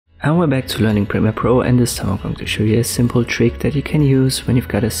And we're back to learning Premiere Pro, and this time I'm going to show you a simple trick that you can use when you've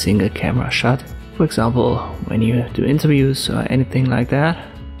got a single camera shot. For example, when you do interviews or anything like that.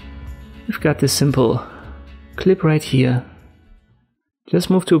 We've got this simple clip right here. Just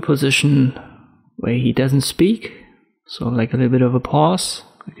move to a position where he doesn't speak, so like a little bit of a pause.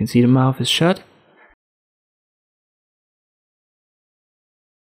 You can see the mouth is shut.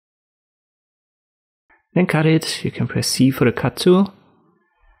 Then cut it. You can press C for the cut tool.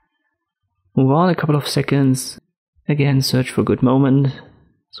 Move on a couple of seconds. Again, search for a good moment,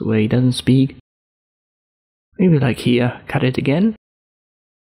 so where he doesn't speak. Maybe like here, cut it again.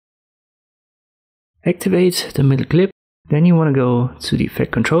 Activate the middle clip. Then you want to go to the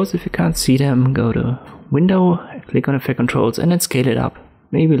effect controls. If you can't see them, go to Window, click on effect controls, and then scale it up.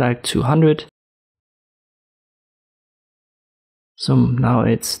 Maybe like 200. So now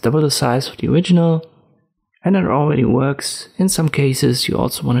it's double the size of the original. And that already works. In some cases you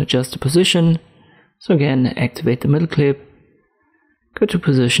also want to adjust the position. So again, activate the middle clip, go to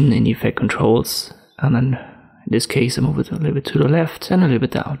position in the effect controls, and then in this case I move it a little bit to the left and a little bit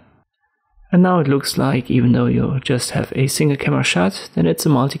down. And now it looks like, even though you just have a single camera shot, then it's a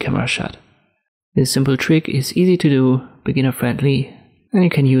multi-camera shot. This simple trick is easy to do, beginner friendly, and you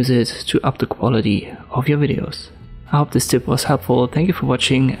can use it to up the quality of your videos. I hope this tip was helpful. Thank you for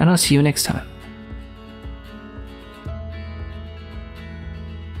watching, and I'll see you next time.